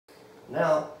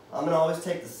Now, I'm going to always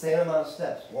take the same amount of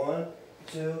steps. 1,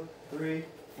 2, 3,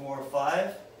 4, 5.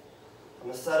 I'm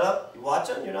going to set up. You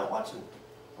watching? You're not watching.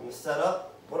 I'm going to set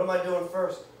up. What am I doing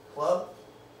first? Club,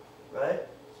 right?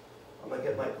 I'm going to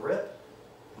get my grip.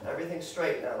 Everything's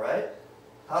straight now, right?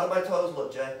 How do my toes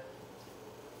look, Jay?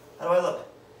 How do I look?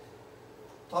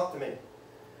 Talk to me.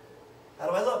 How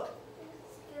do I look?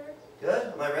 Good.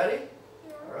 Good? Am I ready?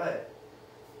 Yeah. All right.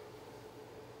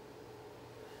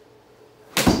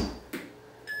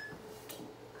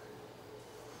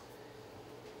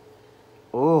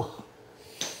 Oh,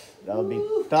 that'll be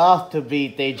tough to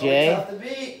beat, AJ. Tough to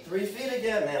beat. 3 feet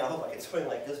again. Man, I hope I can swing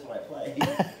like this when I play.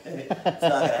 It's not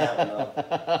going to happen,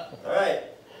 though. All right.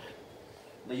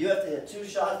 But you have to hit 2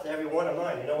 shots to every one of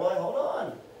mine. You know what? Hold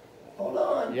on. Hold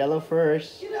on. Yellow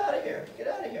first. Get out of here. Get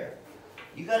out of here.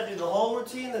 You got to do the whole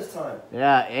routine this time.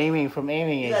 Yeah, aiming,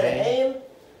 AJ. You got to aim.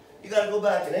 You got to go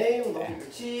back and aim. Look at your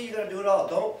tee. You got to do it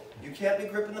all. You can't be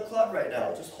gripping the club right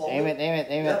now. Just hold Aim it, aim it,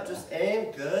 aim Yep, it. just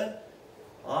aim. Good.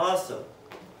 Awesome.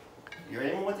 You're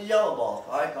aiming with the yellow ball.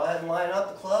 All right, go ahead and line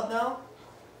up the club now.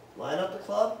 Line up the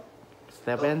club.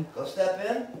 Step in. Go step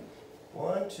in.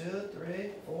 1, 2, 3,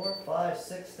 4, 5,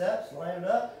 6 steps. Line it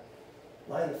up.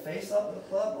 Line the face up of the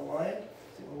club. The line.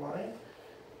 See the line.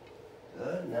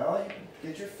 Good. Now you can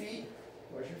get your feet.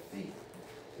 Where's your feet?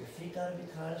 Your feet got to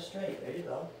be kind of straight. There you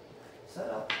go. Set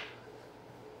up.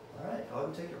 All right. Go ahead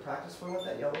and take your practice swing with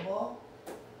that yellow ball.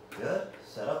 Good.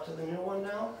 Set up to the new one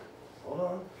now. Hold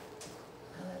on.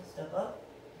 Good. Step up.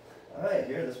 All right.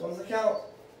 Here, this one's the count.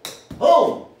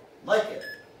 Boom! Like it.